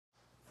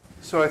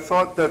So I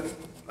thought that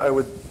I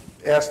would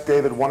ask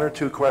David one or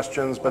two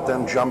questions, but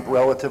then jump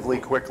relatively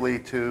quickly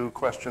to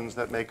questions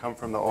that may come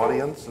from the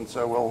audience. And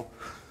so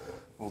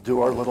we'll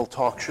do our little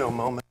talk show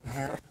moment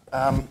here.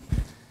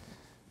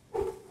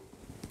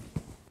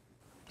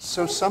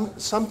 So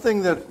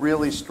something that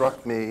really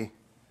struck me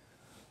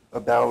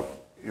about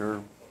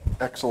your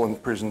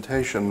excellent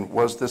presentation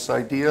was this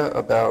idea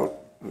about,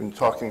 in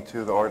talking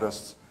to the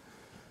artists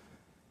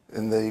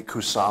in the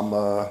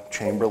Kusama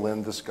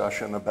Chamberlain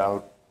discussion,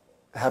 about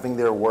having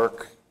their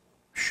work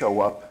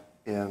show up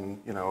in,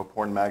 you know, a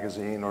porn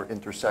magazine or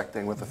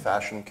intersecting with the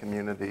fashion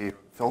community,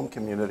 film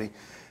community.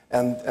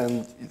 And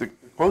the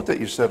quote that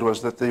you said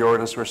was that the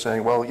artists were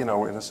saying, well, you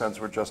know, in a sense,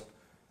 we're just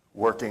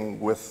working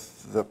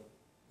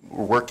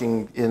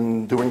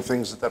in doing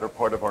things that are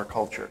part of our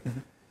culture. Mm-hmm.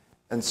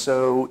 And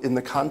so in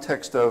the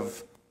context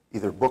of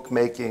either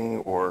bookmaking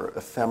or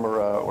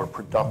ephemera or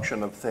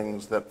production of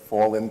things that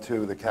fall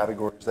into the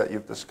categories that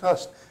you've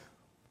discussed,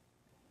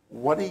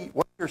 what's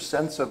your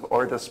sense of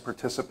artists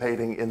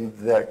participating in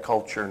that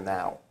culture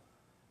now?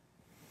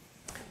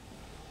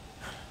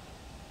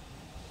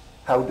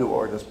 How do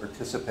artists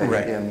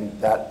participate in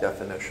that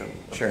definition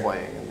of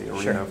playing in the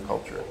arena of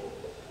culture?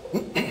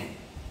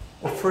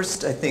 Well,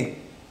 first, I think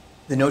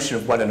the notion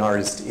of what an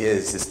artist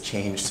is has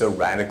changed so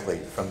radically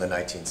from the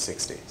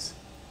 1960s.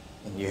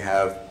 And you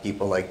have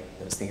people like,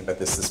 I was thinking about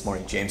this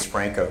morning, James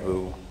Franco,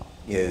 who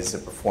is a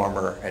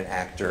performer, an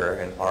actor,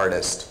 an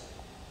artist,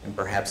 and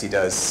perhaps he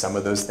does some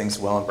of those things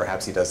well, and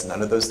perhaps he does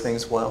none of those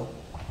things well.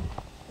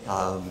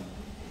 A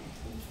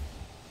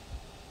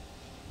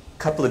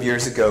couple of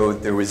years ago,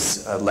 there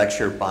was a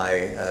lecture by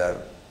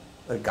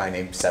a guy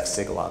named Seth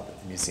Sigelov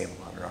at the Museum of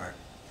Modern Art.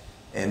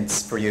 And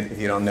for you, if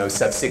you don't know,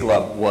 Seth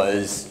Sigelov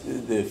was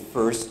the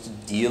first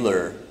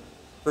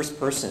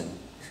person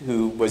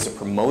who was a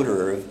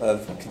promoter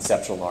of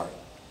conceptual art.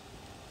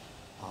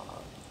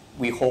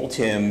 We hold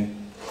him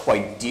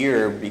quite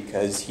dear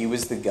because he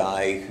was the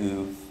guy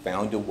who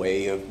found a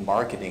way of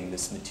marketing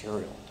this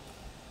material.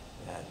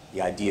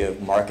 The idea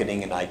of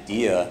marketing an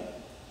idea,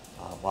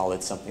 while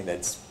it's something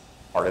that's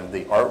part of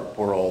the art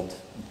world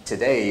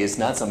today, is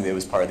not something that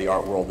was part of the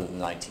art world in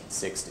the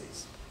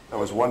 1960s. I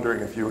was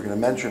wondering if you were going to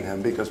mention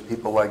him, because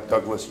people like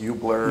Douglas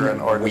Hubler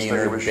and artists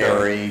that you were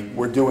showing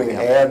were doing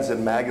ads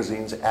in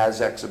magazines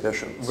as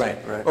exhibitions. Right.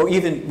 Or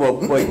even, well,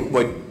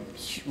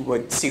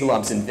 what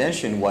Siegelov's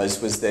invention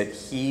was that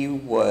he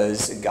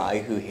was a guy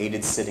who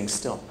hated sitting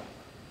still.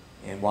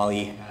 And while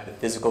he had a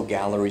physical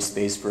gallery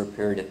space for a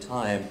period of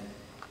time,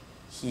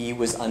 he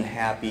was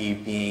unhappy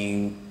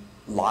being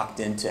locked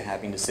into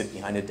having to sit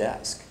behind a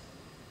desk.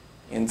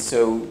 And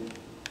so,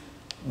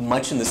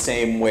 much in the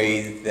same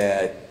way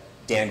that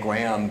Dan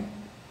Graham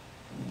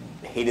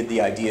hated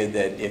the idea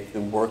that if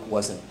the work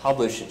wasn't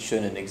published, it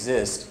shouldn't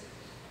exist,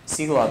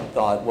 Siegelov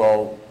thought,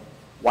 well,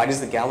 why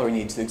does the gallery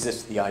need to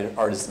exist if the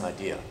art is an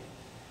idea?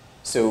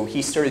 So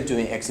he started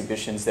doing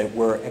exhibitions that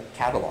were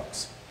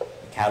catalogs. The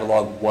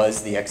catalog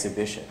was the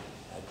exhibition.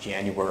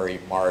 January,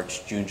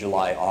 March, June,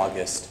 July,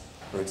 August,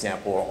 for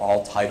example, are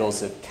all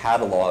titles of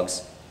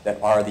catalogs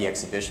that are the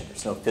exhibition.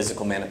 There's no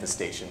physical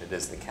manifestation, it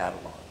is the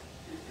catalog.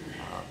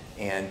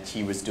 And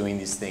he was doing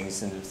these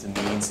things as a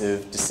means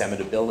of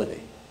disseminability.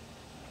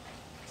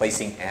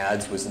 Placing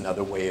ads was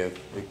another way of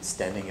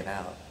extending it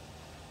out.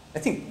 I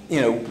think, you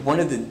know,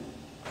 one of the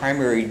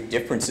primary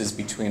differences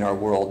between our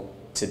world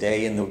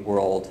today and the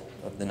world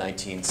of the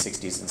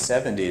 1960s and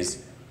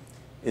 70s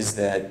is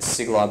that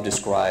Siegelov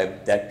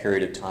described that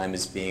period of time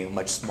as being a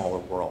much smaller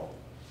world.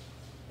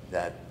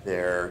 That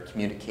their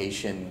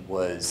communication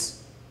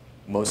was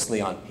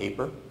mostly on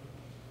paper,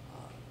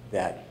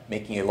 that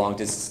making a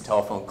long-distance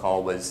telephone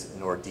call was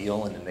an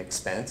ordeal and an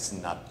expense,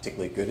 and not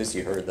particularly good, as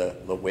you heard the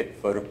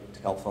LeWitt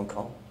telephone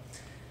call.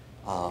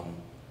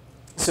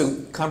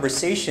 So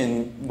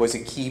conversation was a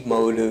key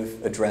mode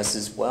of address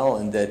as well,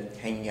 and that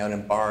hanging out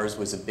in bars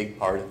was a big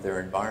part of their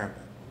environment.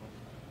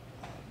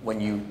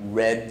 When you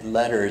read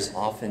letters,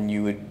 often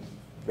you would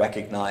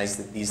recognize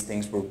that these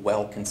things were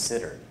well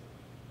considered,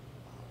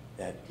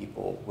 that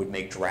people would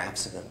make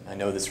drafts of them. I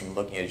know this from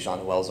looking at Jean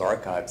Noël's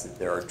archives, that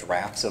there are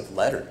drafts of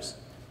letters.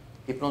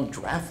 People don't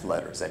draft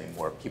letters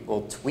anymore.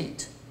 People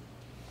tweet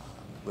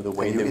with a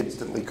way and you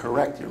instantly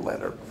correct your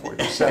letter before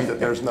you send it.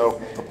 There's no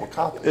double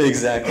copy.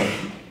 Exactly.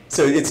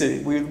 So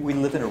we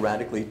live in a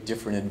radically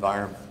different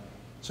environment.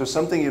 So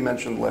something you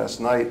mentioned last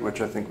night,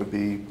 which I think would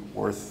be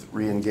worth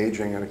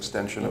re-engaging, an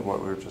extension of what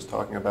we were just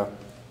talking about,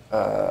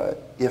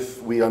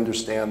 if we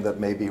understand that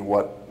maybe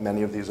what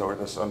many of these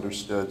artists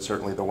understood,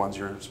 certainly the ones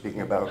you're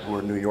speaking about who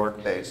are New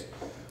York-based,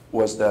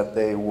 was that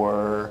they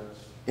were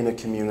in a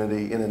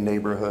community, in a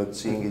neighborhood,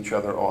 seeing each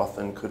other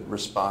often, could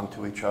respond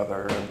to each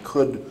other, and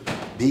could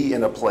be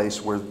in a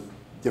place where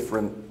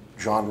different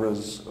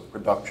genres of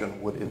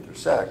production would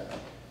intersect.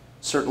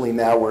 Certainly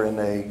now we're in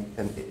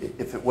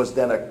if it was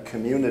then a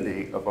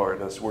community of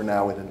artists, we're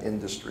now in an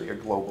industry, a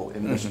global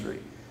industry.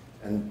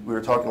 Mm-hmm. And we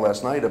were talking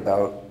last night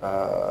about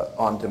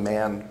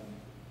on-demand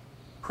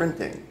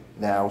printing,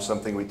 now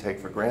something we take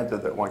for granted,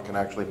 that one can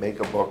actually make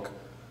a book,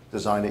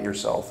 design it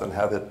yourself, and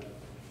have it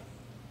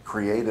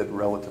created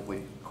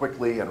relatively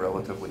quickly and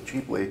relatively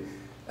cheaply,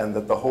 and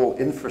that the whole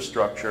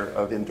infrastructure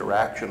of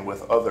interaction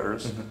with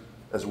others,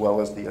 as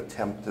well as the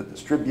attempt to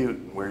distribute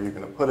and where you're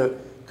going to put it.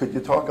 Could you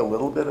talk a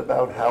little bit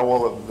about how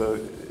all of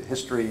the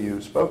history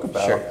you spoke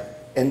about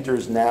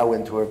enters now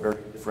into a very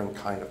different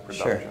kind of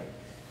production? Sure.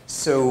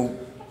 So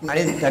I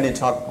didn't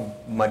talk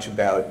much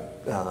about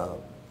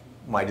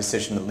my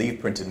decision to leave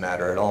printed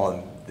matter at all,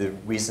 and the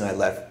reason I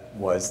left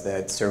was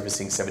that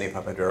servicing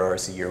 7,500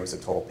 artists a year was a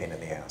total pain in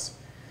the ass.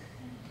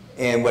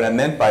 And what I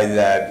meant by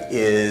that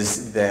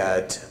is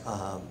that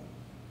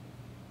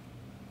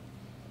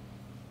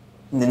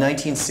in the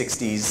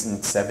 1960s and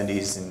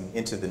 70s and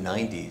into the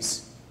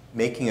 90s,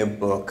 making a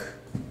book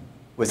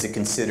was a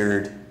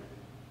considered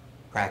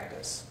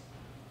practice.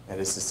 That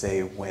is to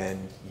say,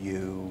 when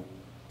you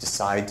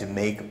decide to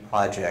make a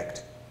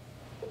project,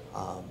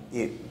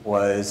 it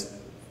was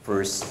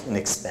first an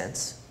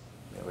expense.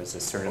 There was a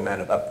certain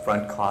amount of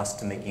upfront cost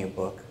to making a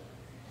book.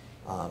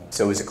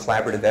 So it was a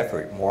collaborative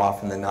effort. More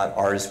often than not,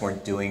 artists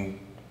weren't doing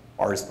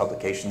artist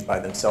publications by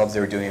themselves. They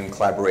were doing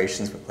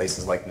collaborations with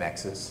places like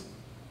Nexus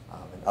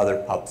and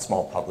other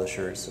small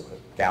publishers, or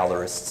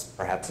gallerists,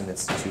 perhaps an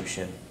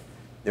institution.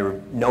 There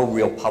were no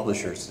real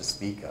publishers to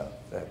speak of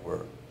that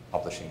were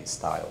publishing these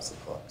styles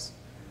of books.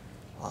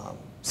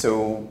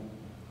 So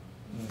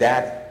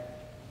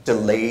that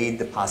delayed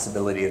the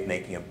possibility of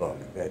making a book.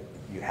 That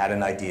you had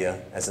an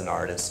idea as an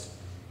artist,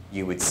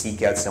 you would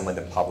seek out someone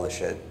to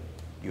publish it,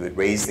 you would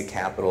raise the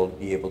capital to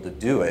be able to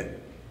do it,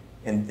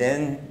 and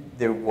then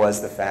there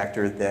was the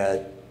factor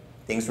that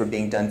things were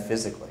being done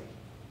physically.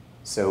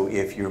 So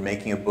if you're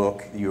making a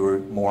book, you were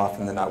more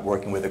often than not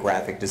working with a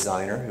graphic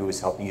designer who was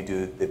helping you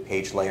do the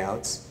page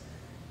layouts.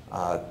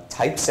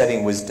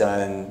 Typesetting was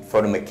done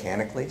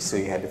photomechanically, so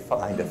you had to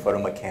find a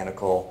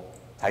photomechanical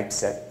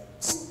typeset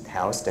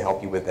house to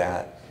help you with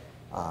that.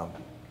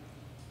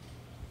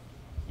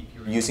 If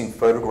you're using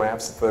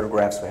photographs, the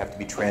photographs would have to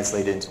be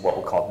translated into what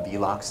we call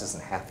veloxes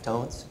and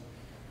halftones.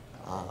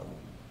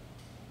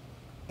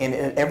 And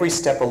at every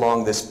step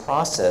along this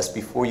process,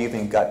 before you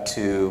even got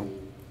to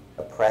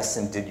a press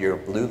and did your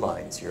blue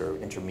lines, your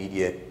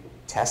intermediate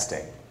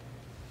testing,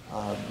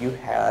 you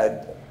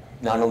had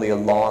not only a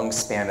long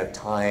span of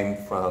time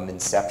from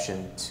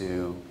inception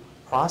to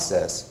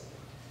process,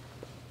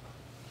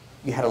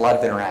 you had a lot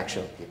of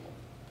interaction with people.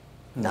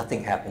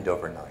 Nothing happened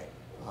overnight.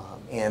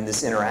 And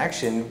this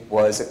interaction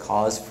was a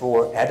cause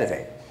for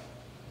editing.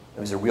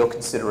 There was a real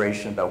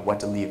consideration about what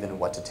to leave in and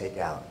what to take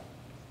out.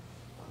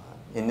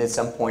 And at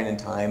some point in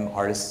time,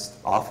 artists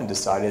often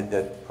decided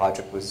that the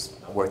project was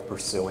worth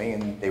pursuing,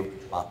 and they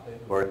would drop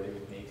it, or they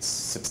would make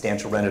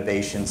substantial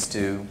renovations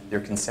to their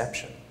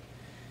conception.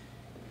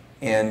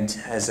 And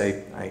as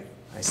I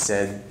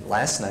said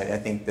last night, I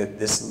think that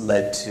this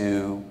led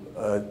to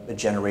a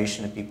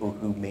generation of people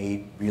who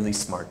made really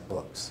smart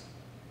books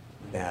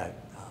that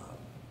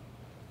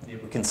they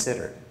were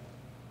considered.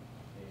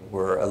 They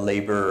were a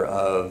labor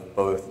of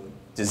both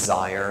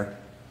desire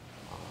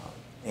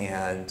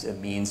and a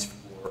means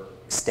for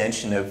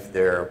extension of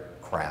their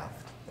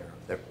craft,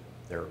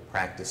 their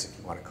practice, if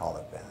you want to call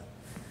it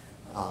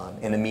that,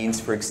 and a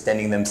means for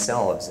extending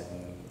themselves.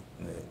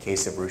 In the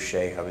case of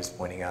Rocher, I was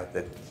pointing out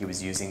that he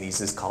was using these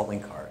as calling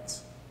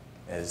cards,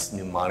 as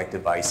mnemonic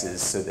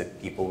devices so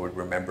that people would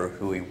remember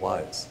who he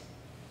was.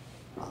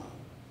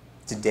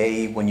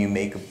 Today, when you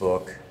make a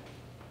book,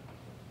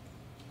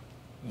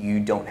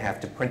 you don't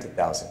have to print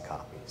 1,000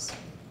 copies.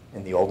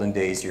 In the olden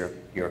days,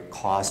 your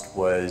cost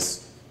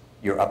was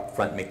your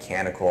upfront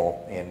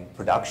mechanical and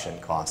production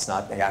costs,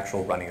 not the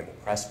actual running of the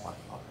press plant,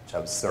 which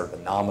was sort of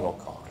a nominal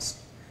cost.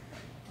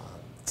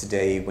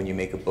 Today, when you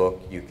make a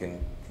book, you can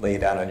lay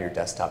it out on your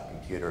desktop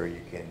computer, you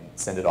can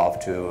send it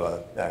off to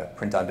a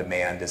print on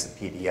demand as a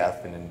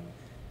PDF, and in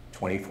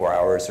 24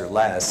 hours or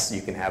less,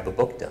 you can have a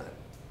book done.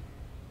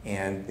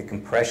 And the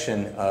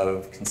compression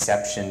of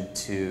conception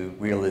to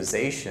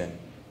realization,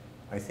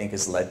 I think,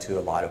 has led to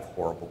a lot of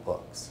horrible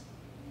books.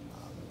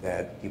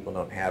 That people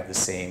don't have the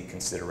same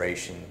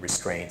consideration,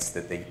 restraints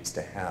that they used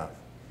to have.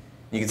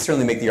 You can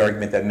certainly make the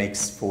argument that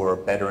makes for a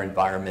better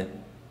environment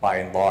by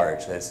and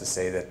large. That is to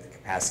say that the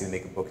capacity to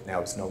make a book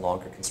now is no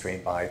longer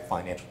constrained by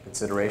financial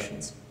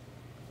considerations.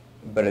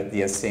 But at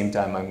the same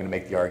time, I'm going to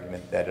make the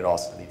argument that it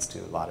also leads to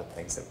a lot of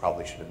things that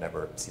probably should have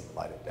never seen the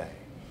light of day.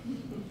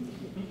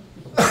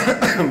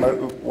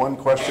 One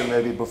question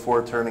maybe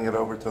before turning it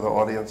over to the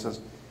audience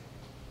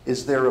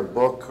is there a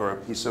book or a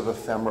piece of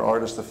ephemera,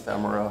 artist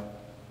ephemera,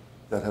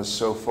 that has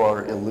so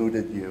far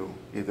eluded you,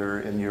 either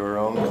in your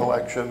own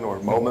collection or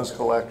MoMA's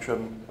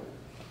collection?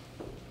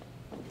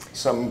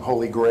 Some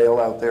holy grail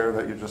out there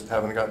that you just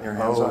haven't gotten your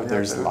hands on yet?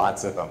 There's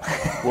lots of them.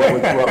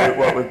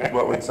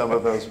 What would some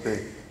of those be?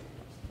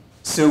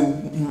 So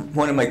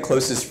one of my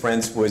closest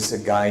friends was a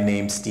guy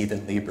named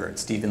Stephen Lieber. And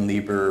Stephen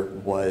Lieber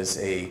was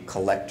a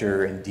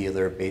collector and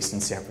dealer based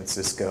in San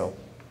Francisco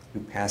who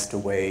passed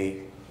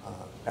away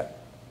about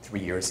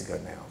 3 years ago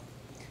now.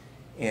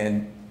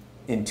 And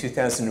in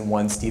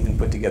 2001, Stephen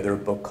put together a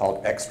book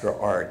called Extra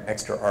Art.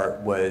 Extra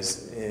Art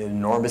was an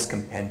enormous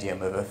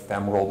compendium of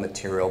ephemeral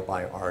material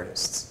by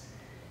artists.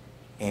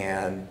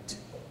 And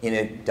in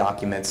it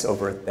documents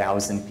over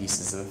 1,000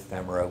 pieces of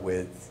ephemera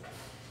with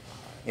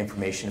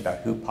information about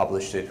who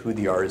published it, who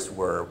the artists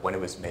were, when it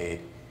was made.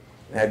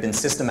 And I've been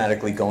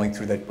systematically going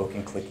through that book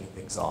and clicking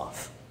things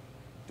off.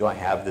 Do I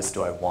have this?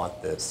 Do I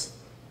want this?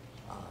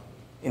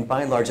 And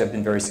by and large, I've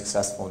been very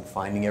successful in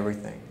finding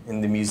everything.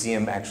 And the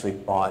museum actually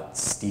bought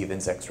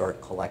Stephen's extra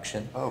art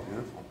collection. Oh,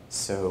 beautiful.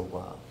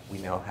 So we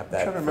now have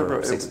that I'm trying to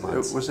remember, for 6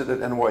 months. was it at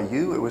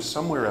NYU? It was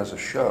somewhere as a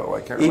show.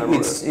 I can't remember. It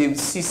was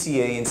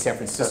CCA in San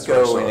That's what I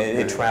Francisco, saw. and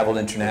it traveled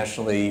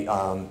internationally.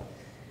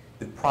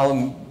 The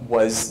problem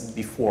was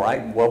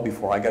well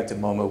before I got to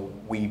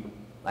MoMA,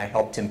 I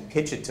helped him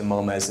pitch it to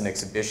MoMA as an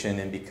exhibition,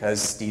 and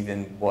because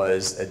Stephen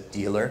was a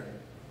dealer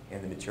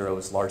and the material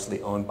was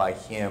largely owned by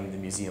him, the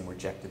museum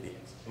rejected the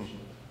exhibition.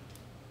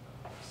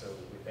 So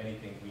if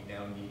anything, we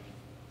now need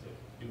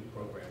to do a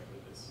program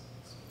with this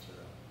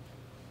material.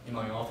 In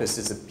my office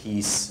is a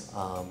piece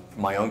from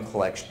my own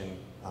collection,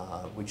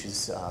 which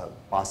is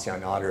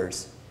Bastiaan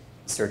Otter's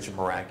Search of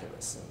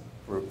Miraculous.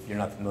 And if you're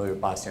not familiar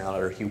with Bastiaan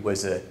Otter, he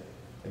was a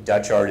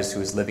Dutch artist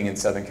who was living in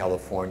Southern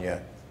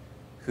California,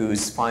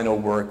 whose final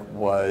work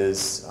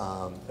was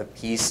a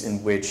piece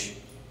in which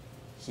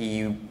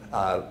he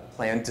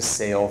planned to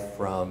sail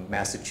from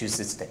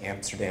Massachusetts to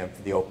Amsterdam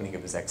for the opening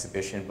of his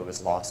exhibition, but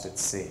was lost at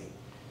sea.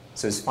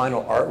 So his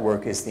final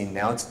artwork is the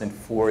announcement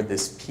for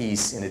this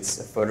piece, and it's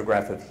a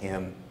photograph of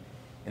him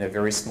in a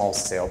very small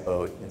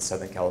sailboat in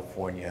Southern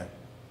California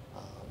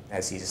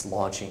as he's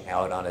launching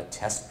out on a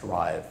test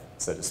drive,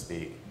 so to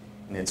speak.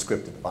 And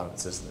inscripted at the bottom it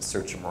says, "In the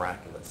Search of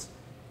Miraculous."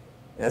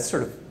 And that's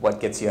sort of what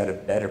gets you out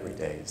of bed every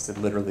day, is that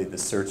literally the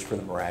search for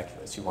the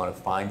miraculous. You want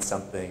to find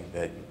something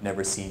that you've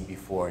never seen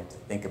before and to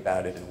think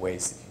about it in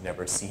ways that you've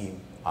never seen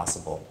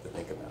possible to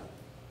think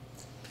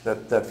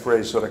about. That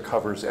phrase sort of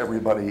covers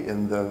everybody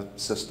in the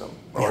system,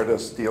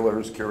 artists,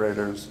 dealers,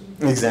 curators.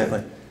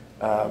 Exactly.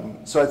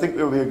 So I think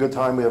it would be a good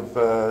time. We have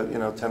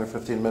 10 or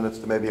 15 minutes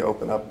to maybe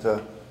open up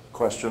to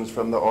questions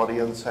from the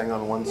audience. Hang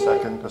on one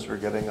second, because we're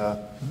getting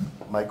a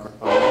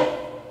microphone.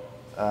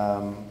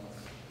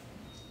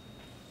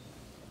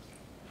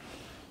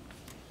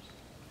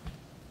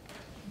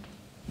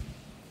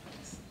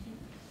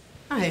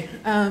 Hi.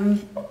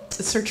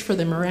 Search for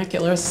the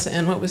Miraculous,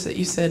 and what was it?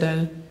 You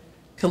said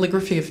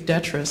calligraphy of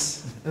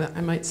detritus.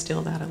 I might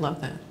steal that. I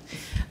love that.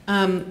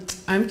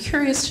 I'm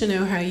curious to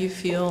know how you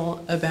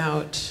feel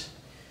about,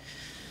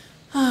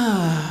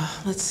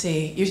 let's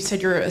see, you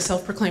said you're a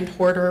self-proclaimed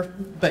hoarder,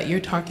 but you're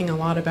talking a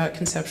lot about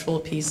conceptual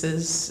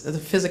pieces, the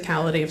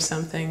physicality of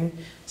something,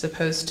 as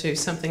opposed to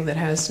something that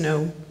has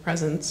no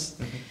presence.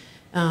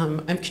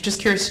 Mm-hmm. I'm just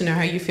curious to know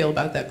how you feel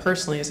about that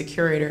personally as a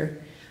curator.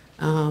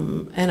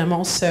 And I'm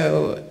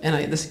also,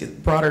 this is a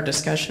broader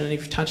discussion, and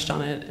you've touched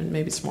on it, and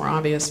maybe it's more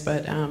obvious,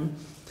 but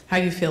how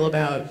you feel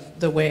about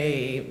the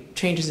way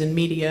changes in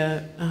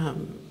media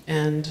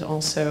and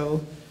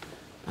also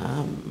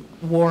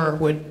war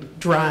would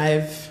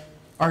drive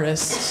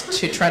artists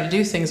to try to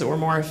do things that were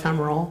more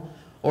ephemeral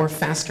or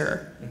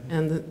faster, mm-hmm.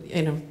 and the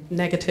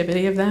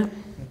negativity of that?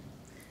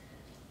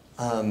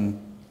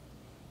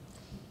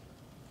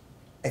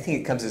 I think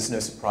it comes as no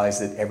surprise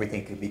that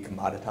everything could be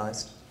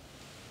commoditized.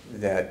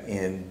 That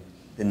in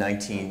the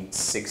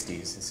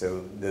 1960s,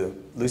 so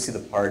Lucy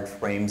Lepard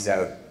frames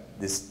out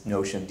this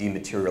notion of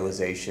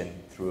dematerialization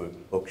through a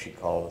book she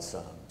calls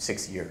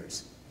 6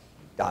 Years.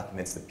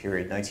 Documents the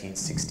period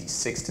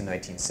 1966 to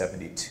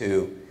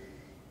 1972,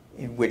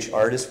 in which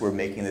artists were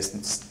making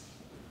this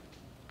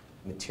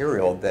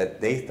material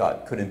that they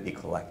thought couldn't be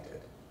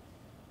collected.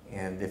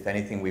 And if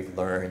anything, we've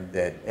learned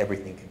that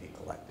everything can be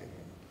collected.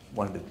 And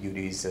one of the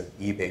beauties of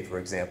eBay, for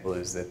example,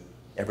 is that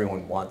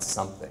everyone wants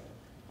something.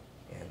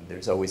 And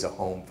there's always a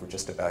home for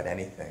just about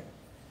anything.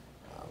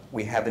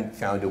 We haven't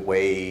found a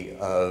way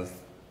of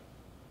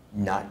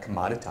not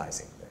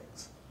commoditizing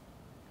things.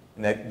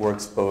 And that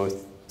works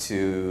both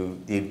to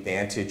the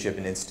advantage of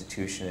an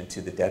institution and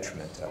to the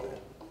detriment of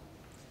it.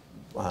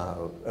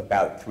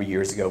 About 3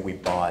 years ago, we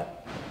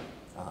bought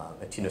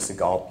a Tino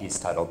Segal piece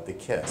titled The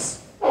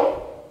Kiss.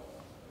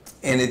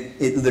 And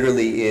it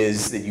literally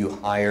is that you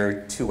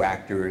hire two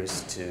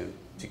actors to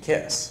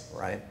kiss,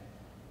 right?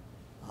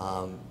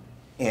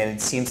 And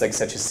it seems like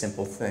such a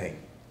simple thing.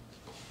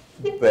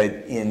 But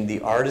in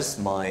the artist's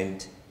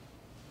mind,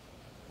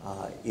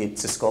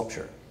 it's a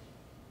sculpture.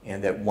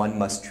 And that one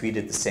must treat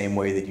it the same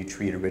way that you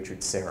treat a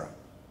Richard Serra.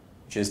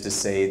 Which is to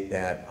say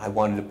that I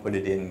wanted to put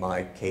it in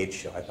my cage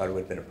show. I thought it would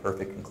have been a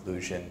perfect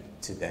conclusion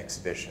to the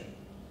exhibition.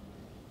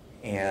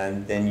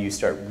 And then you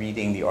start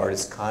reading the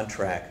artist's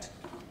contract,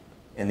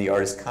 and the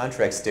artist's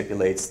contract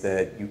stipulates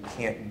that you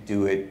can't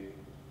do it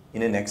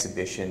in an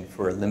exhibition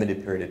for a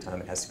limited period of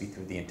time. It has to be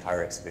through the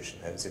entire exhibition.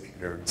 That is, if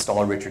you're going to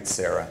install a Richard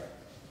Serra,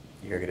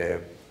 you're going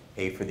to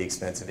pay for the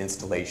expense of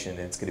installation,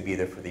 and it's going to be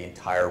there for the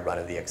entire run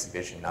of the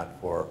exhibition, not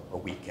for a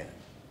weekend.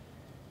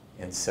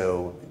 And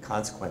so,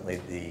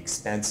 consequently, the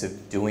expense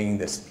of doing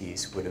this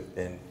piece would have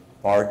been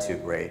far too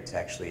great to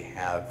actually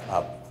have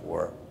up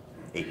for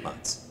 8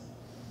 months.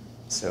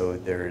 So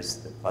there's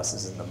the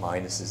pluses and the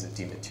minuses of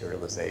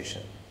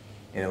dematerialization.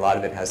 And a lot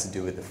of it has to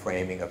do with the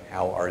framing of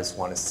how artists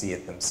want to see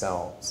it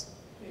themselves.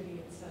 Maybe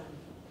it's,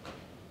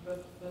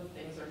 both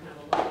things are kind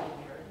of alike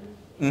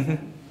in narrative.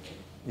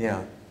 Mm-hmm.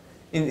 Yeah.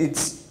 And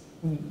it's,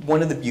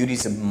 one of the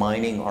beauties of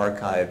mining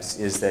archives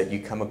is that you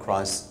come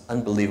across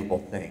unbelievable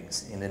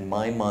things. And in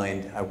my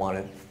mind, I want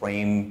to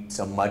frame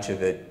so much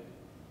of it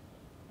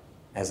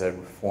as a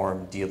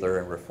reform dealer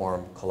and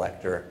reform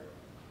collector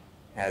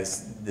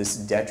as this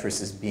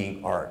detritus as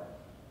being art.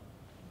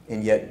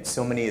 And yet,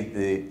 so many of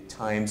the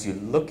times you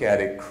look at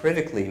it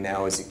critically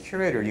now as a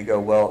curator, you go,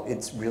 well,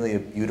 it's really a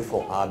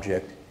beautiful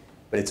object,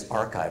 but it's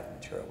archive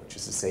material, which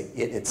is to say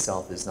it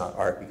itself is not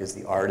art because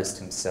the artist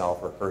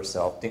himself or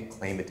herself didn't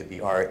claim it to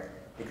be art,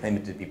 they claim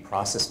it to be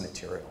process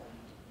material.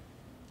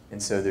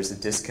 And so there's a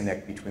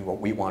disconnect between what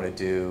we want to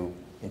do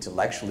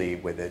intellectually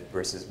with it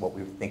versus what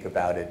we think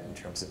about it in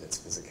terms of its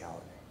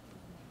physicality.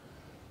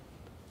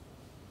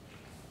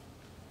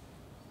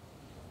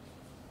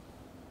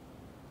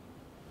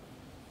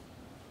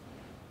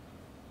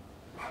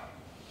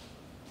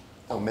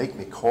 Don't make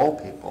me call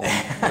people.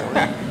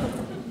 Really.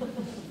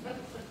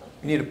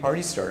 We need a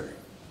party starter.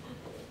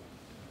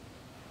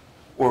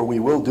 Or we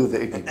will do the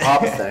Iggy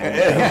Pop thing.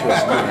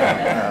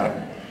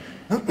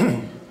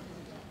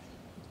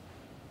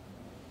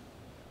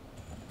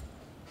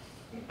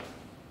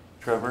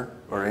 Trevor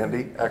or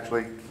Andy,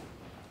 actually,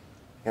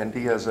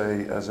 Andy, as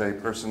a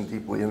person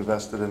deeply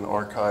invested in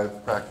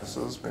archive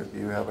practices, maybe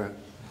you have a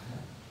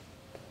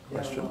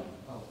question.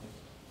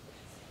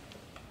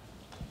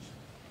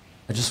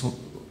 I just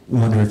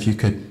wonder if you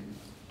could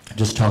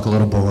just talk a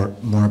little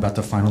more about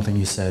the final thing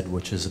you said,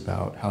 which is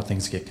about how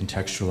things get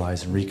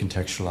contextualized and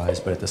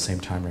recontextualized, but at the same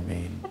time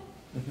remain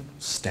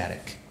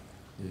static.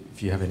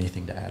 If you have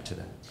anything to add to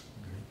that.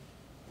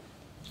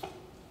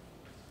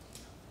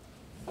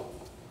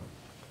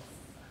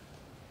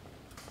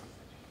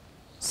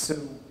 So,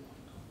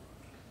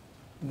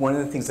 one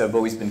of the things I've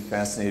always been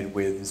fascinated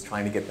with is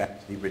trying to get back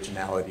to the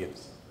originality of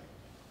something.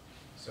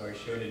 So I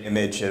showed an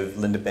image of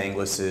Linda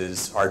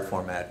Banglis's art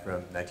format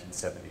from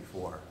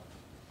 1974.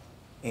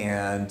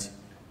 And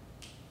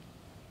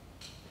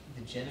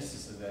the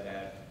genesis of that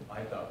ad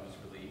I thought was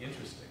really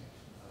interesting.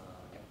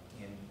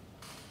 And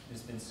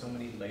there's been so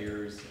many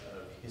layers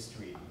of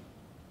history,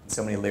 and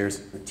so many layers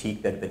of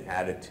critique that have been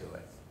added to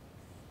it.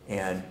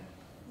 And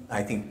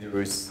I think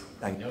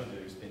I know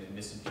there's been a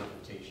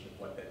misinterpretation of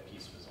what that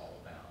piece was all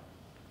about.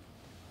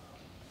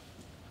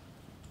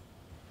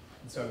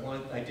 And so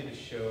I did a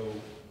show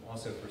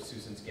also for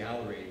Susan's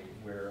Gallery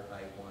where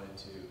I wanted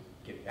to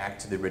get back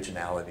to the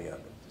originality of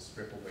it, to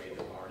strip away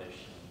the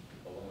varnish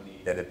and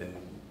baloney that had been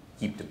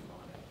heaped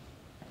upon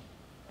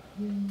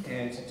it.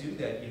 And to do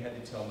that, you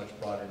had to tell a much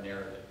broader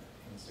narrative.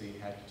 And so you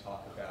had to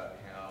talk about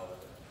how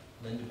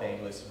Linda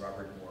Banglis and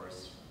Robert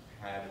Morris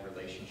had a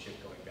relationship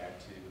going back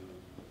to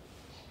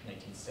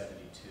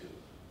 1972,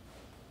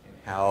 and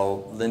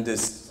how Linda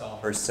saw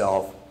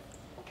herself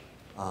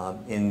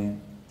in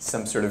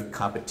some sort of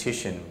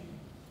competition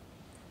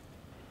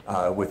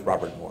with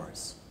Robert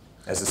Morris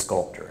as a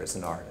sculptor, as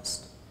an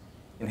artist,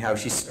 and how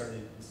she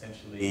started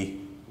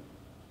essentially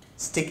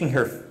sticking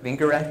her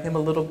finger at him a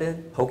little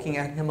bit, poking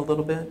at him a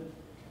little bit.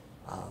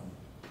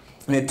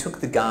 And it took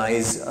the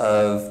guise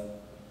of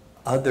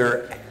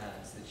other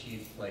ads that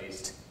she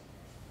placed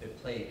that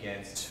play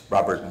against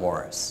Robert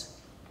Morris.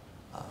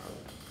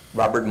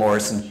 Robert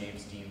Morris and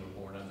James Dean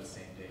were born on the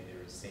same day. They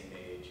were the same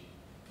age.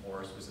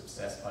 Morris was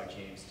obsessed by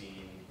James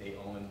Dean. They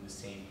owned the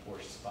same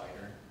Porsche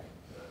Spider,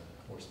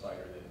 the Porsche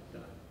Spider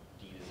that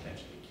Dean is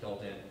eventually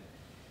killed in.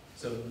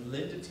 So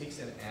Linda takes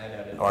an ad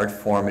out of an art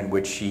form in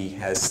which she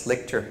has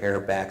slicked her hair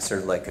back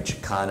sort of like a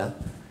Chicana,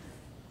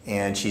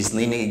 and she's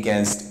leaning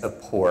against a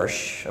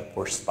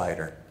Porsche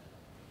Spider.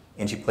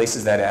 And she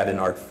places that ad in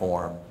art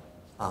form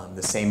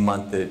the same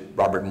month that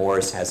Robert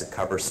Morris has a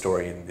cover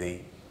story in the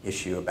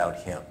issue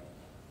about him.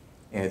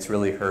 And it's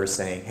really her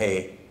saying,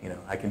 hey,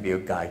 I can be a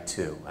guy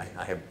too.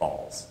 I have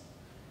balls.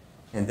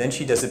 And then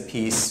she does a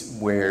piece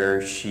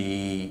where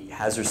she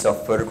has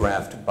herself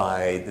photographed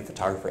by the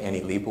photographer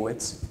Annie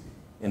Leibovitz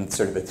in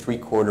sort of a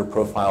three-quarter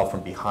profile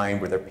from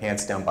behind with her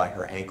pants down by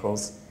her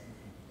ankles.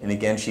 And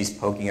again, she's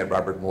poking at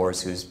Robert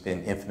Morris, who's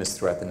been infamous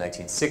throughout the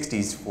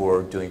 1960s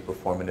for doing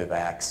performative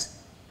acts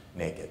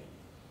naked.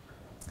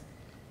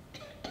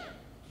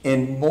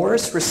 And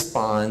Morris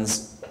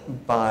responds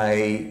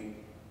by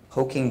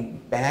poking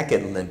back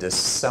at Linda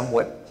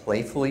somewhat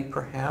playfully,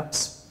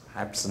 perhaps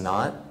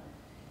not,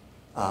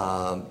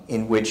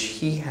 in which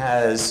he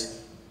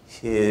has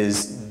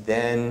his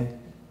then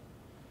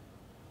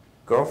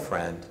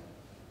girlfriend,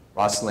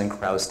 Rosalind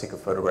Krauss, take a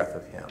photograph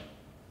of him.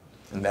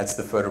 And that's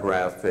the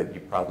photograph that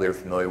you probably are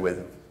familiar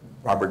with,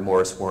 Robert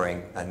Morris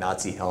wearing a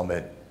Nazi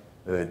helmet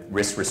with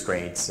wrist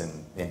restraints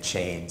and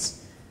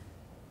chains,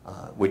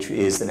 which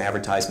is an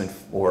advertisement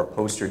or a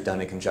poster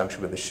done in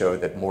conjunction with a show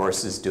that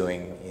Morris is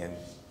doing in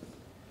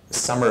the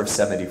summer of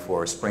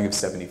 '74, spring of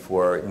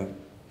 '74, in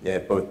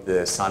both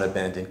the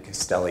Sonnabend and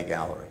Castelli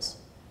galleries.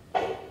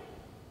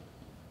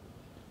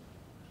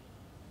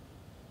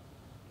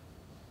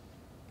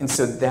 And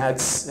so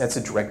that's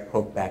a direct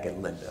poke back at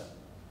Linda.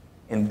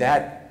 And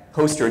that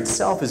poster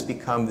itself has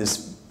become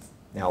this,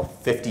 now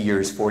 50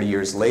 years, 40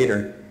 years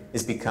later,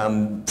 has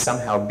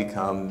somehow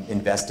become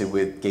invested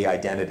with gay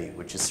identity,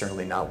 which is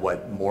certainly not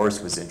what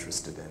Morris was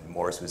interested in.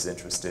 Morris was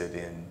interested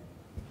in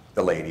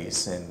the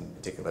ladies, in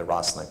particular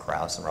Rosalind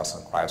Krauss, and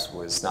Rosalind Krauss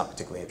was not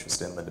particularly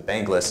interested in Linda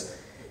Benglis.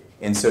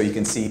 And so you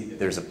can see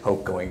there's a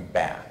poke going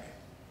back.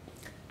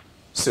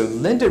 So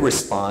Linda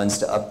responds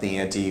to up the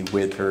ante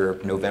with her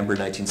November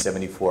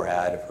 1974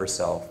 ad of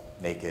herself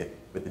naked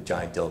with a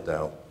giant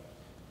dildo,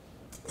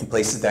 and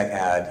places that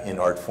ad in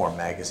Artform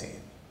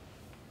magazine.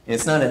 And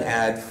it's not an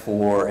ad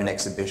for an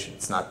exhibition.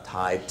 It's not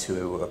tied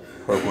to a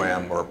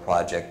program or a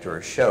project or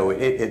a show.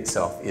 It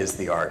itself is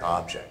the art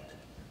object.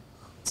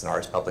 It's an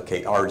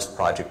artist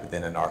project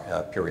within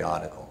a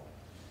periodical.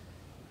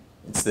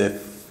 It's the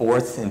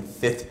 4th and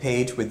 5th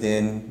page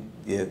within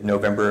the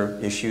November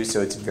issue,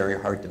 so it's very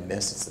hard to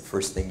miss. It's the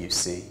first thing you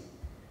see.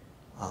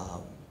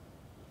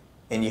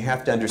 And you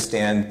have to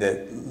understand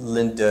that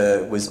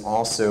Linda was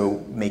also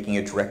making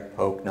a direct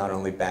poke not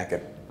only back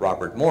at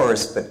Robert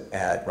Morris, but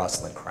at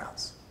Rosalind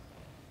Krauss.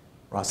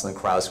 Rosalind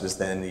Krauss was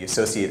then the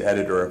associate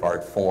editor of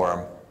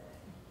Artform,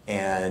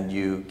 and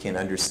you can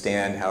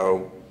understand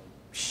how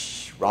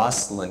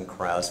Rosalind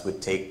Krauss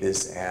would take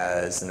this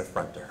as an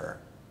affront to her.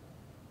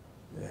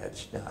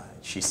 That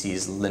she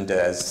sees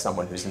Linda as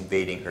someone who's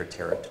invading her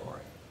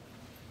territory.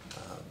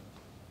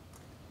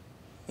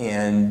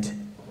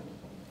 And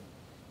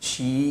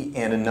she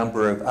and a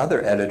number of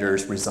other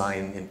editors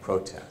resign in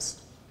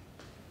protest,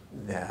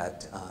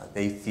 that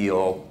they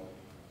feel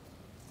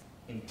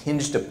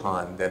impinged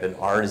upon, that an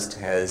artist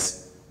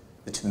has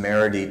the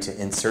temerity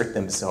to insert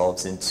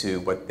themselves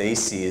into what they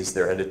see as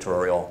their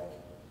editorial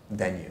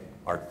venue,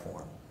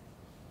 Artform.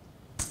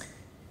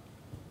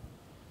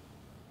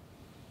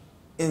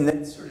 And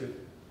that's sort of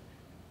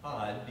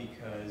odd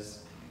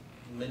because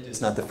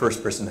Linda's not the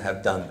first person to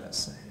have done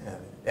this.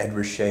 Ed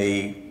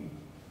Ruscha,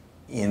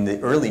 in the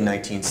early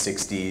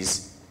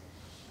 1960s,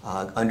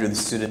 under the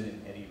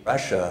pseudonym Eddie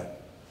Ruscha,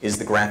 is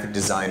the graphic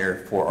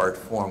designer for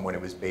Artform when it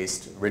was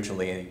based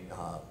originally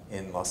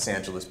in Los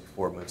Angeles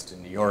before it moves to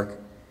New York.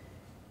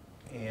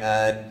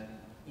 And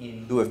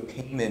in lieu of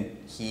payment,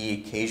 he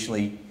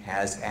occasionally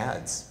has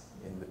ads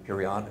in the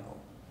periodical.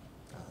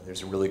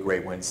 There's a really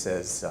great one that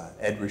says,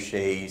 Ed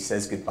Ruscha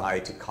says goodbye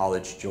to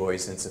college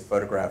joys, and it's a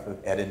photograph of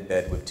Ed in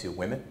bed with 2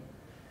 women.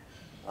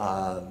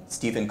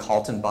 Stephen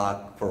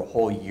Kaltenbach, for a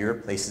whole year,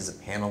 places a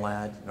panel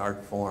ad in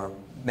Artform.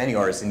 Many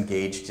artists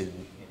engaged in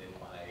it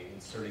by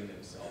inserting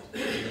themselves.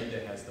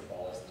 Linda has the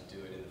balls to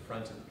do it in the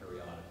front of the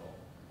periodical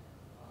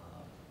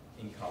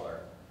in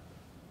color.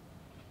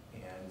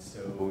 And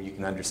so you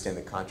can understand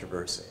the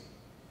controversy.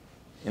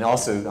 And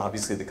also,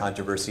 obviously, the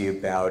controversy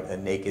about a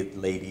naked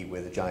lady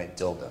with a giant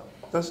dildo.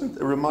 Doesn't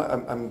it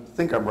remind, I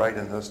think I'm right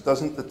in this,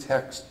 doesn't the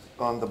text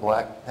on the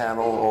black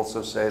panel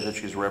also say that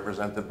she's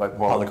represented by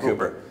Paula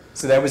Cooper?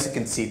 So that was a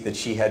conceit that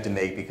she had to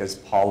make because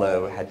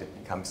Paula had to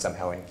become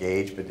somehow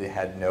engaged, but it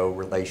had no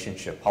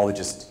relationship. Paula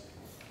just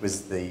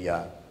was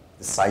the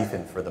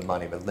siphon for the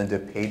money, but Linda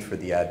paid for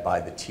the ad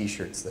by the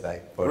T-shirts that I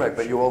photoshopped. Right,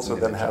 but you also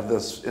then have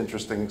this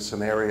interesting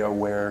scenario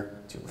where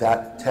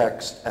that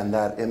text and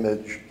that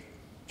image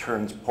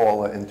turns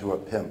Paula into a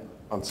pimp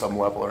on some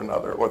level or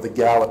another, or the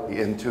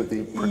gallery into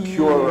the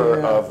procurer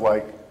of,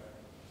 like,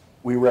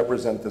 we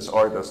represent this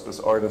artist is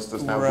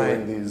now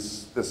doing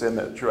this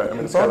image, right? I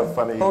mean, it's kind of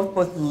funny.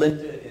 Both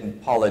Linda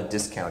and Paula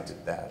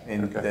discounted that,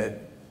 and that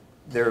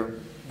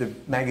the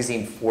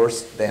magazine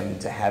forced them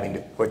to having to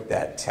put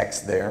that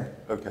text there.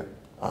 Okay.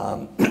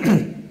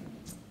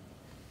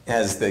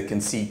 As the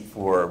conceit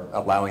for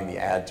allowing the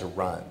ad to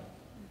run.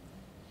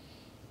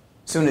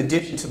 So in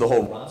addition to the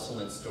whole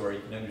Rosalind story,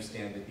 you can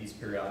understand that these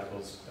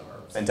periodicals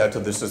are sent out to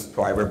the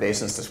subscriber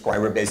base, and the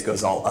subscriber base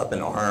goes all up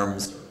in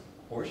arms, or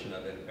a portion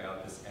of it,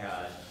 about this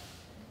ad,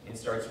 and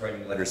starts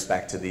writing letters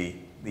back to the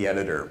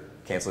editor,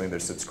 canceling their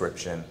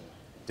subscription,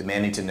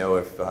 demanding to know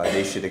if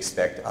they should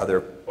expect other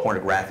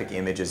pornographic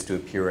images to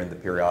appear in the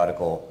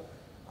periodical.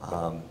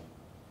 And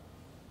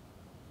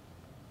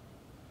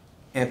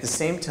at the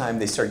same time,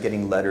 they start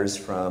getting letters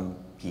from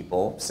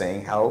people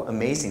saying how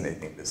amazing they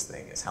think this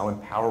thing is, how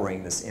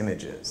empowering this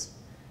image is.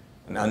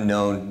 An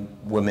unknown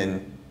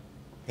woman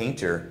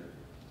painter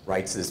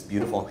writes this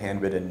beautiful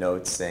handwritten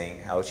note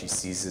saying how she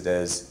sees it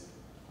as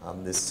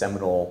this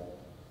seminal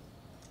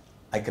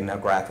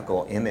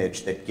iconographical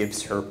image that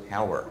gives her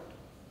power.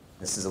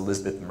 This is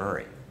Elizabeth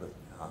Murray.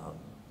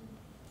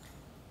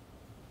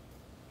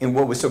 And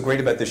what was so great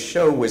about this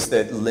show was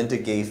that Linda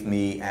gave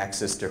me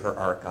access to her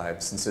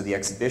archives. And so the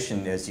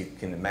exhibition, as you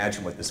can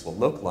imagine what this will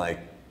look like,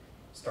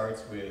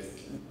 starts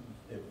with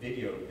a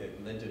video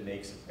that Linda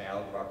makes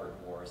about Robert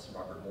Morris. And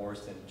Robert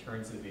Morris then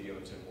turns the video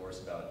into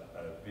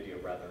a video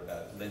about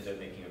Linda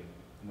making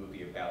a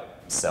movie about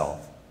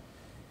himself.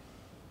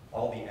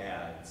 All the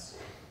ads,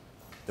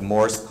 the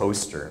Morris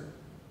poster,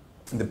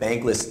 the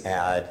Bangless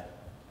ad,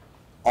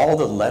 all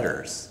the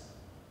letters,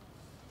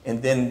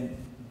 and then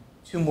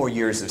 2 more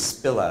years of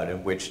spill out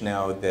in which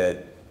now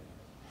that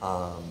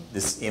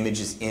this image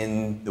is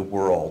in the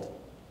world,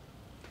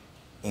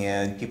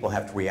 and people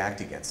have to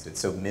react against it.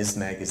 So Ms.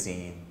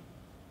 Magazine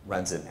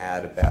runs an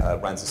ad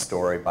about, runs a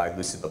story by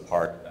Lucy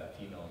Lapart about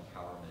female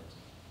empowerment.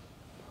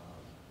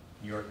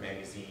 New York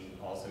Magazine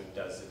also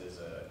does it as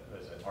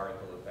an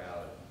article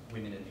about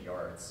women in the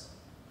arts.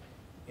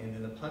 And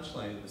then the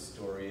punchline of the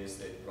story is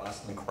that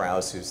Rosalind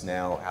Krauss, who's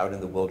now out in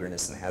the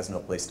wilderness and has no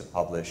place to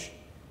publish,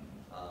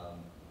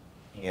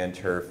 and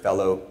her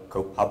fellow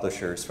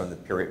co-publishers from the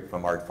period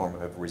from Artforum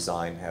have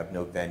resigned, have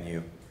no venue.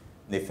 And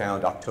they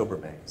found October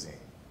Magazine.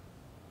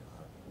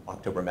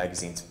 October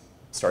Magazine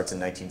starts in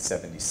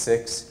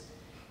 1976,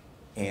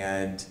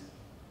 and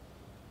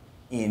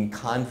in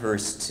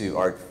converse to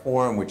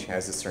Artforum, which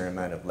has a certain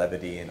amount of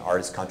levity and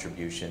artist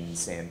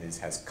contributions and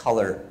has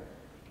color,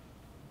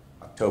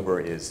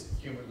 October is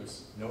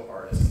humorless, no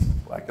artist.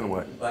 Black and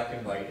white. Black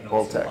and white, and All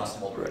also text.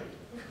 possible. Right.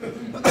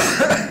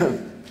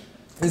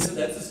 And so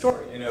that's the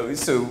story, you know.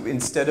 So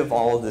instead of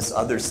all of this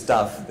other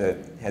stuff that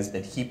has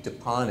been heaped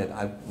upon it,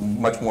 I'm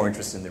much more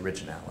interested in the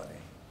originality.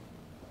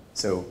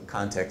 So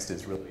context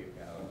is really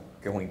about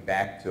going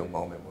back to a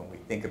moment when we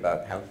think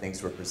about how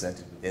things were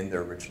presented within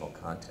their original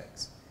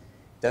context.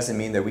 Doesn't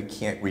mean that we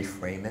can't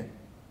reframe it.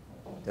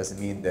 Doesn't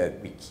mean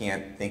that we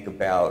can't think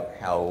about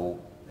how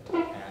an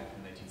act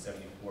from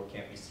 1974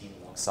 can't be seen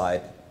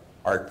alongside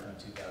art from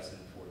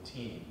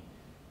 2014.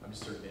 I'm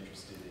just sort of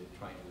interested in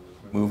trying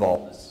to remove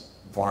all this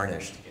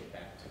varnish to get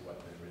back to what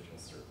the original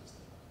surface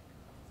did.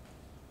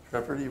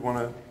 Trevor, do you want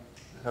to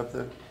have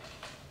the...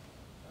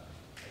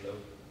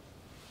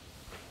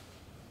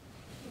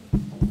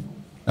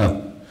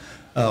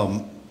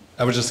 Hello.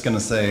 I was just going to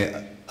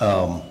say,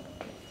 I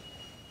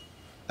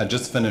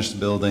just finished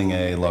building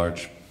a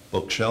large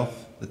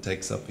bookshelf that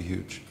takes up a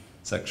huge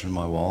section of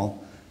my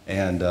wall,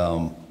 and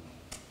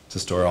to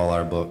store all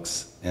our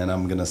books. And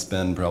I'm going to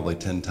spend probably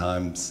 10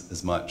 times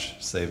as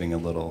much saving a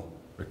little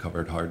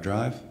recovered hard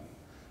drive.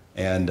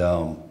 And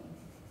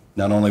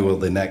not only will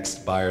the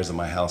next buyers of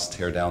my house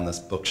tear down this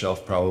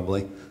bookshelf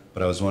probably,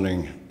 but I was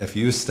wondering if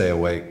you stay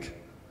awake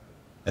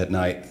at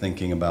night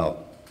thinking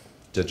about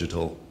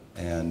digital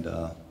and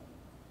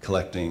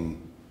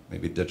collecting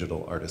maybe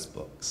digital artist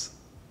books.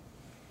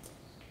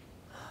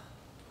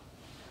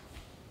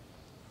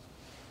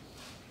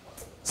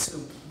 So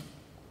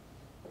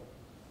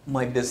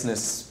my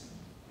business,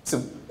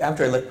 so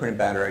after I left Print and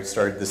Matter, I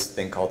started this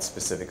thing called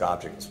Specific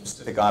Object.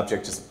 Specific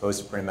Object, as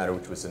opposed to Print and Matter,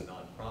 which was a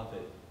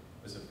nonprofit,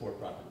 was a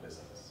for-profit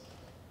business.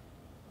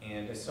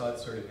 And I saw it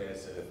sort of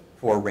as a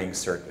four-ring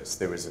circus.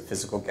 There was a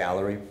physical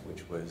gallery,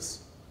 which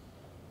was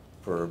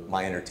for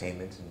my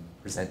entertainment and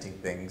presenting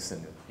things,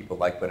 and if people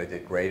liked what I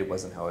did, great. It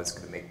wasn't how I was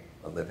going to make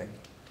a living.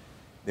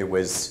 There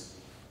was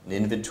an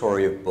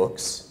inventory of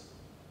books,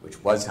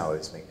 which was how I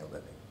was making a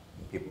living.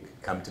 And people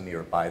could come to me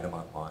or buy them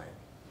online.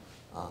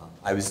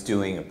 I was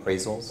doing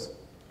appraisals,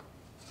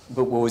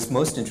 but what was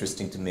most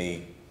interesting to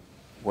me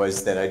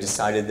was that I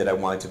decided that I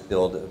wanted to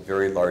build a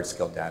very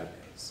large-scale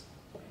database.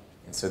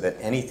 And so that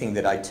anything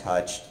that I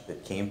touched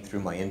that came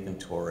through my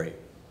inventory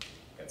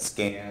got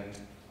scanned,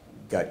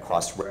 got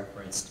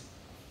cross-referenced.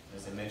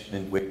 As I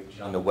mentioned in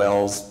John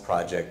Noel's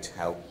project,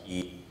 how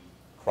he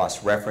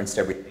cross-referenced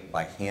everything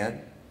by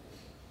hand,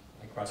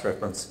 I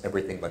cross-referenced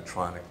everything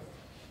electronically.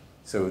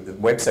 So the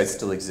website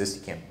still exists.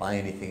 You can't buy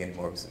anything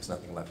anymore because there's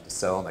nothing left to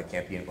sell, and I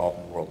can't be involved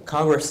in the World of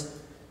Congress.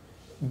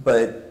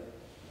 But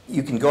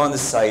you can go on the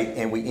site,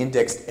 and we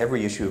indexed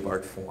every issue of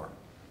Artforum.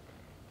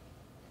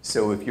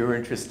 So if you're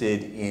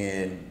interested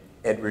in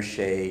Ed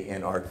Richet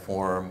in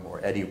Artforum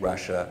or Eddie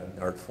Russia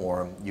in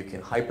Artforum, you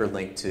can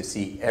hyperlink to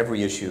see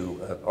every issue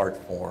of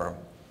Artforum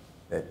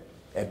that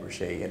Ed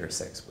Richet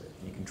intersects with.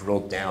 You can drill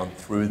down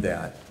through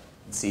that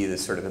and see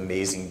this sort of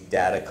amazing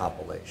data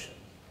compilation.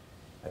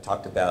 I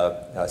talked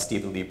about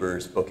Stephen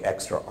Lieber's book,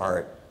 Extra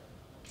Art.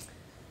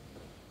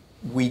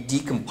 We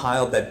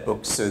decompiled that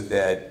book so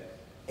that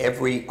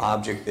every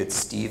object that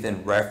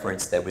Stephen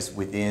referenced that was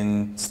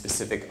within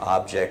specific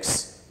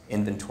objects'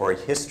 inventory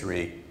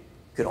history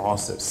could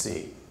also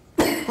see.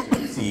 So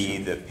you see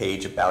the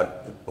page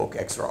about the book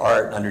Extra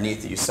Art, and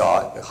underneath it you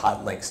saw the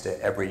hot links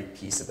to every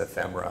piece of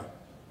ephemera,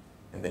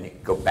 and then you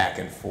could go back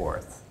and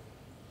forth.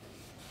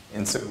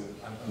 And so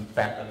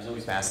I was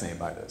always fascinated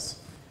by this.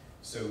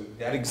 So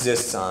that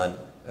exists on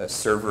a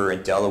server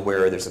in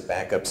Delaware. There's a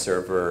backup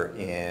server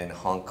in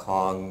Hong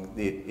Kong.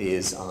 It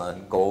is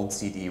on gold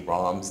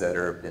CD-ROMs that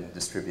are been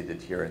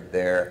distributed here and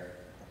there.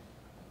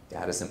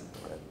 Data's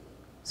important,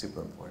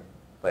 super important.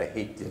 But I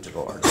hate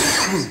digital art.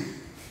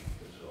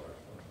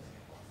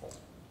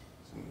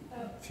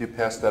 If you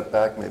pass that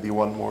back, maybe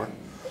one more.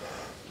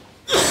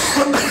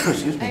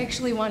 I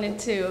actually wanted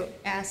to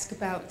ask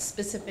about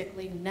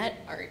specifically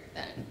net art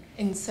then.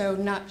 And so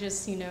not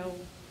just, you know,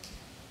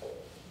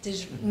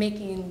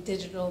 making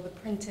digital the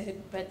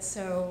printed, but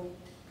so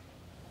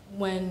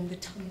when the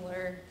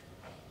Tumblr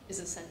is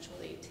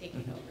essentially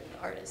taking over the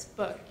artist's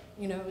book,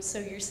 you know, so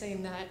you're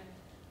saying that,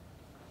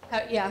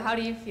 how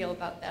do you feel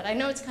about that? I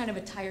know it's kind of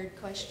a tired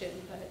question,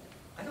 but.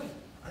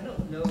 I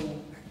don't know.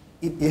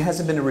 It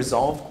hasn't been a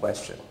resolved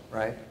question,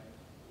 right?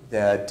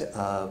 That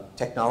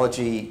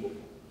technology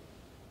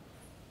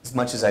as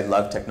much as I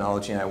love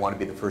technology and I want to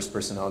be the first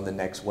person on the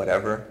next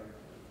whatever,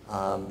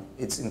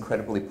 it's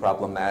incredibly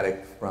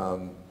problematic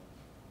from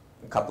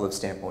a couple of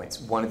standpoints.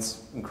 One,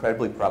 it's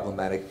incredibly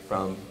problematic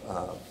from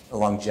a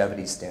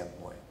longevity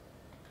standpoint.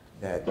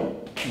 That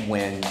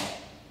when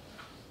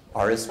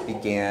artists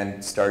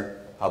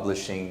start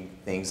publishing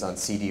things on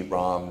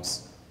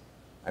CD-ROMs,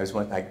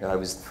 I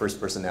was the first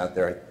person out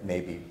there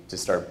maybe to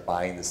start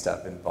buying the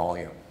stuff in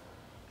volume.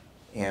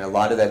 And a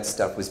lot of that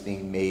stuff was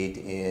being made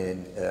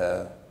in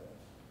a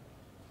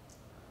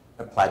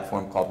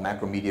platform called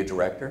Macromedia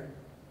Director.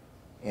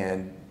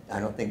 And I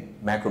don't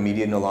think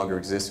Macromedia no longer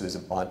exists. It was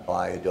bought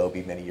by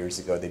Adobe many years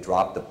ago. They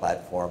dropped the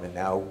platform, and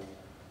now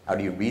how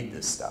do you read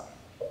this stuff?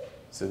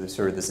 So there's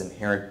sort of this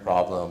inherent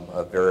problem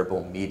of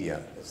variable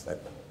media, as that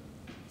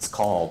it's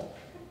called,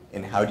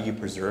 and how do you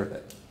preserve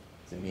it?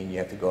 Does it mean you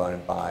have to go out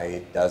and buy a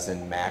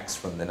dozen Macs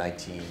from the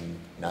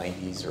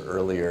 1990s or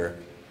earlier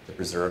to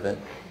preserve it?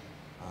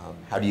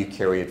 How do you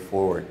carry it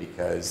forward?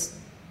 Because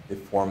the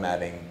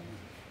formatting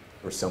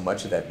for so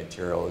much of that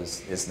material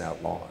is now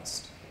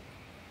lost.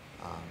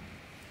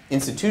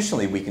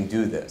 Institutionally, we can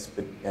do this,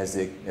 but as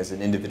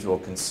an individual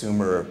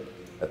consumer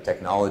of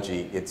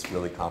technology, it's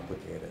really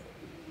complicated.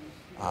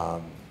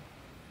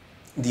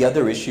 The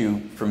other issue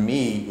for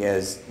me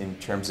in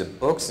terms of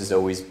books has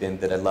always been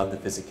that I love the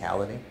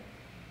physicality.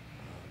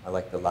 I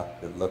like the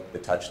look, the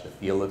touch, the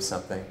feel of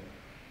something.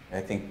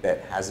 And I think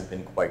that hasn't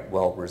been quite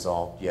well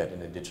resolved yet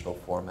in a digital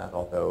format,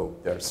 although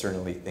there are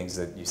certainly things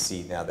that you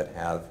see now that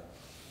have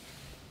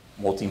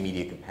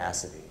multimedia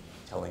capacity.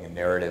 Telling a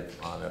narrative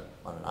on an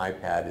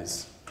iPad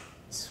is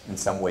in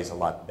some ways a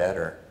lot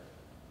better.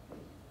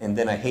 And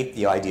then I hate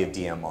the idea of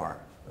DMR,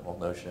 the whole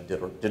notion of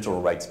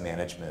digital rights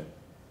management,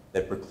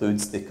 that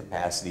precludes the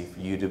capacity for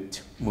you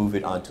to move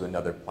it onto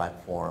another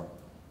platform,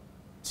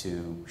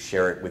 to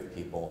share it with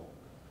people.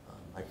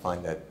 I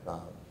find that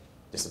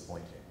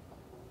disappointing.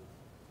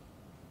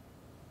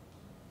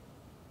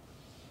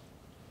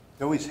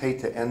 I always hate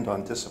to end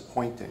on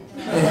disappointing.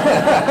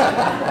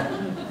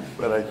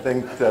 But I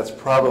think that's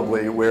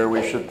probably where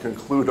we should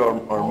conclude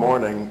our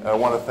morning. I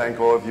want to thank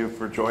all of you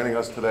for joining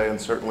us today,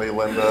 and certainly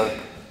lend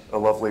a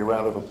lovely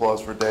round of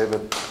applause for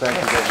David. Thank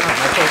you, David.